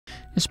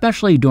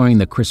Especially during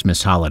the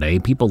Christmas holiday,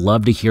 people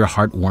love to hear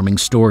heartwarming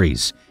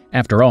stories.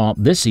 After all,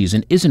 this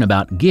season isn't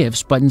about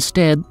gifts, but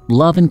instead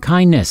love and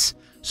kindness.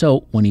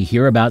 So when you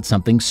hear about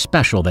something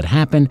special that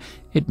happened,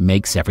 it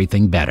makes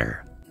everything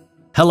better.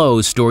 Hello,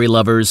 story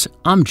lovers.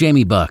 I'm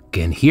Jamie Buck,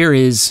 and here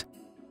is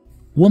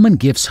Woman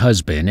Gifts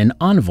Husband an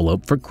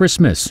Envelope for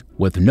Christmas,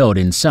 with a note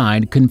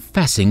inside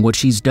confessing what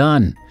she's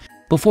done.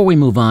 Before we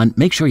move on,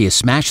 make sure you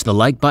smash the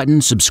like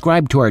button,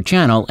 subscribe to our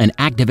channel, and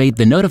activate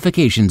the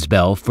notifications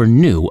bell for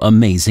new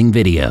amazing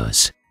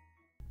videos.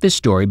 This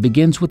story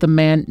begins with a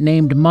man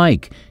named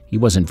Mike. He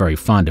wasn't very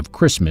fond of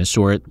Christmas,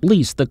 or at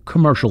least the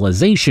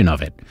commercialization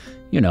of it.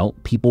 You know,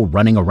 people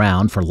running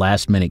around for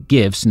last-minute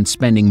gifts and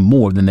spending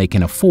more than they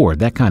can afford,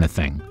 that kind of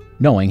thing.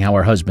 Knowing how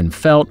her husband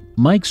felt,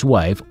 Mike's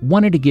wife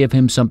wanted to give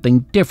him something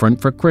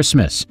different for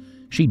Christmas.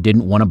 She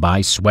didn't want to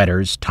buy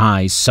sweaters,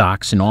 ties,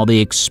 socks, and all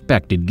the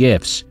expected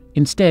gifts.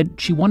 Instead,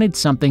 she wanted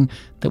something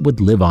that would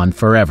live on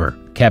forever.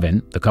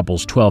 Kevin, the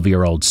couple's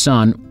 12-year-old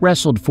son,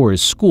 wrestled for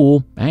his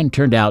school and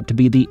turned out to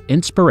be the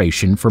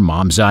inspiration for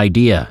Mom's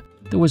idea.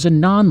 There was a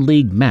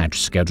non-league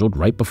match scheduled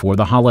right before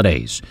the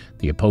holidays.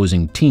 The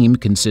opposing team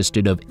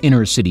consisted of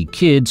inner-city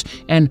kids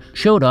and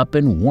showed up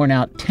in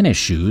worn-out tennis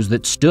shoes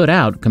that stood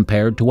out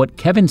compared to what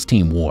Kevin's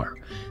team wore.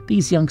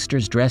 These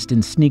youngsters dressed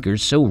in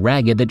sneakers so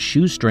ragged that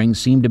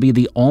shoestrings seemed to be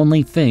the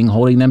only thing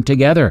holding them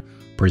together,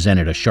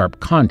 presented a sharp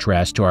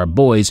contrast to our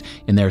boys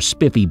in their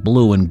spiffy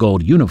blue and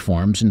gold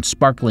uniforms and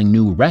sparkling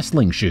new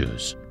wrestling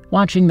shoes.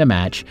 Watching the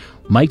match,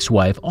 Mike's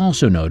wife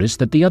also noticed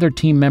that the other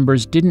team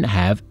members didn't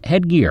have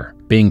headgear.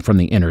 Being from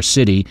the inner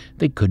city,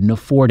 they couldn't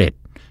afford it.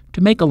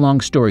 To make a long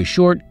story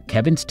short,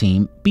 Kevin's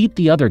team beat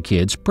the other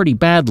kids pretty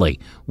badly,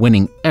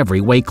 winning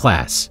every weight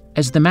class.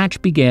 As the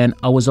match began,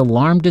 I was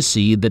alarmed to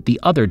see that the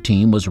other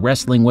team was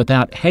wrestling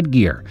without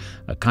headgear,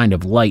 a kind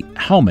of light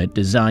helmet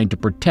designed to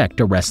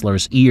protect a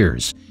wrestler's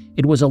ears.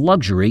 It was a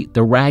luxury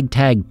the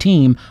ragtag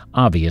team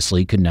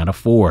obviously could not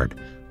afford.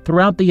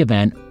 Throughout the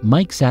event,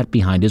 Mike sat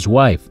behind his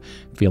wife.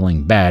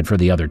 Feeling bad for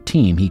the other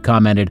team, he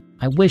commented,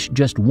 "I wish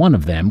just one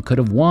of them could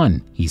have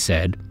won," he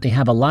said. "They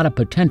have a lot of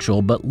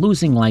potential, but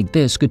losing like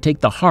this could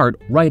take the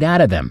heart right out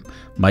of them."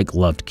 Mike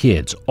loved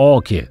kids, all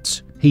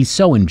kids. He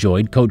so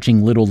enjoyed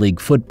coaching Little League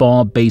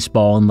football,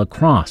 baseball, and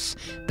lacrosse.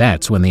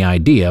 That's when the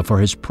idea for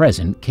his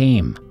present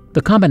came.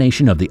 The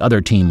combination of the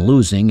other team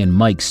losing and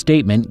Mike's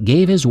statement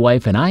gave his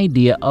wife an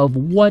idea of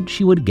what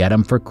she would get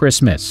him for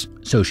Christmas.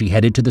 So she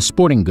headed to the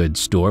sporting goods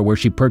store where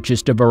she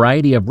purchased a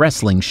variety of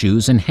wrestling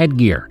shoes and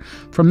headgear.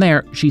 From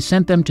there, she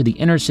sent them to the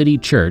inner-city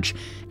church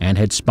and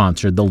had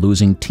sponsored the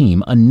losing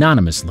team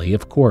anonymously,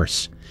 of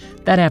course.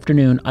 That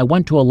afternoon, I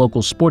went to a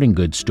local sporting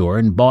goods store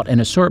and bought an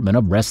assortment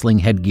of wrestling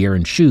headgear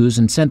and shoes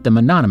and sent them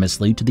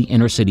anonymously to the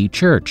inner-city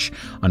church.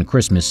 On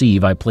Christmas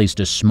Eve, I placed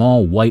a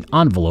small white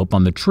envelope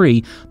on the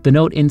tree, the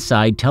note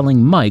inside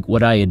telling Mike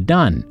what I had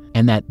done,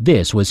 and that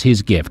this was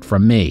his gift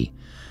from me.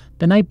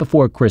 The night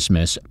before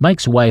Christmas,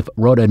 Mike's wife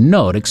wrote a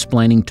note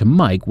explaining to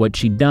Mike what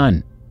she'd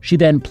done. She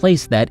then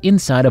placed that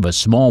inside of a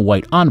small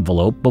white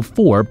envelope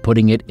before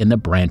putting it in the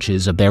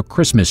branches of their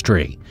Christmas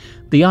tree.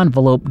 The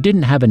envelope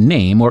didn't have a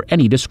name or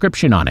any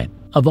description on it.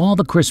 Of all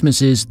the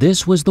Christmases,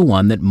 this was the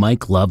one that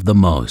Mike loved the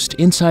most.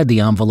 Inside the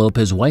envelope,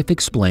 his wife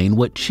explained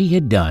what she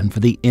had done for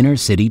the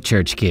inner-city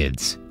church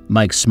kids.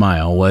 Mike's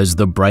smile was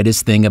the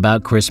brightest thing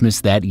about Christmas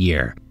that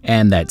year,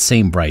 and that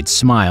same bright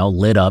smile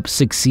lit up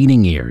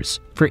succeeding years.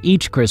 For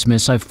each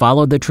Christmas, I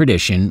followed the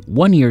tradition,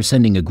 one year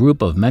sending a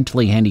group of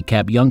mentally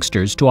handicapped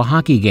youngsters to a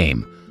hockey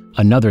game.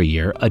 Another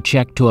year, a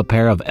check to a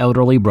pair of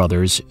elderly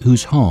brothers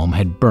whose home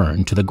had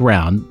burned to the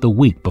ground the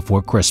week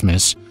before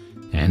Christmas,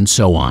 and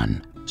so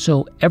on.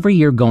 So every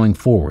year going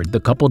forward, the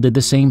couple did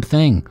the same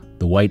thing.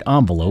 The white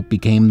envelope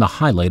became the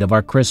highlight of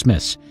our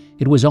Christmas.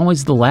 It was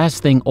always the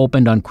last thing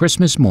opened on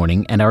Christmas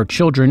morning, and our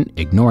children,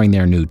 ignoring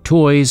their new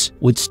toys,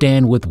 would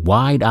stand with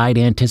wide-eyed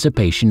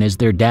anticipation as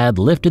their dad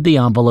lifted the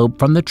envelope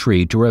from the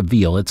tree to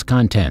reveal its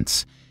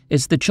contents.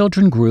 As the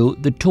children grew,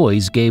 the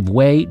toys gave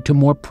way to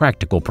more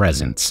practical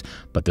presents,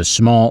 but the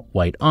small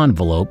white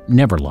envelope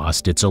never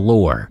lost its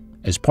allure.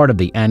 As part of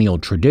the annual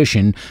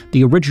tradition,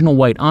 the original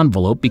white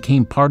envelope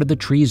became part of the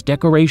tree's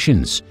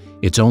decorations.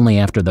 It's only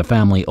after the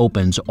family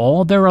opens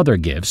all their other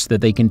gifts that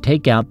they can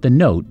take out the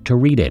note to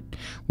read it.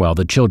 While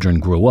the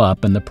children grew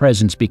up and the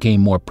presents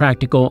became more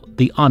practical,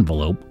 the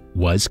envelope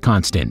was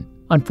constant.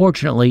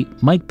 Unfortunately,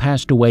 Mike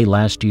passed away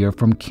last year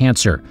from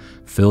cancer.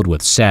 Filled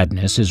with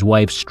sadness, his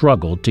wife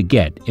struggled to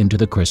get into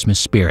the Christmas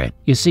spirit.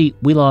 You see,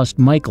 we lost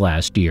Mike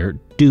last year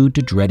due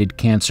to dreaded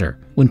cancer.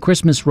 When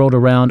Christmas rolled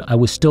around, I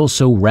was still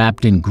so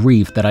wrapped in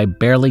grief that I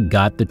barely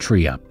got the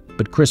tree up.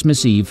 But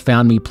Christmas Eve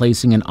found me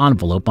placing an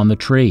envelope on the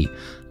tree.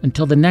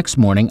 Until the next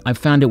morning, I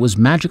found it was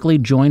magically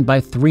joined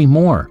by 3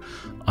 more.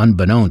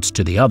 Unbeknownst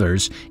to the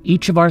others,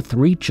 each of our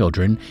 3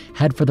 children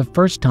had for the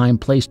first time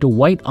placed a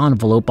white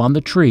envelope on the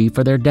tree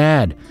for their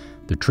dad.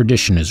 The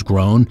tradition has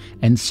grown,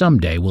 and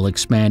someday will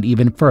expand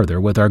even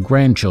further with our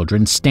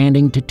grandchildren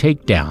standing to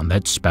take down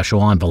that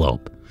special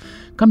envelope.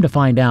 Come to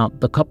find out,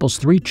 the couple's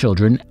 3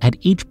 children had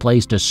each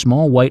placed a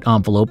small white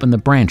envelope in the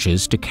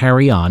branches to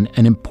carry on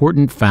an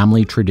important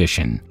family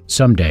tradition.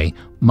 Someday,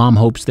 Mom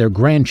hopes their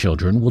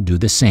grandchildren will do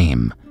the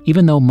same.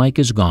 Even though Mike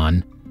is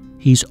gone,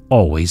 he's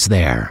always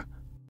there.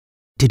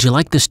 Did you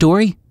like the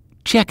story?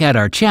 Check out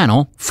our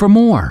channel for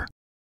more.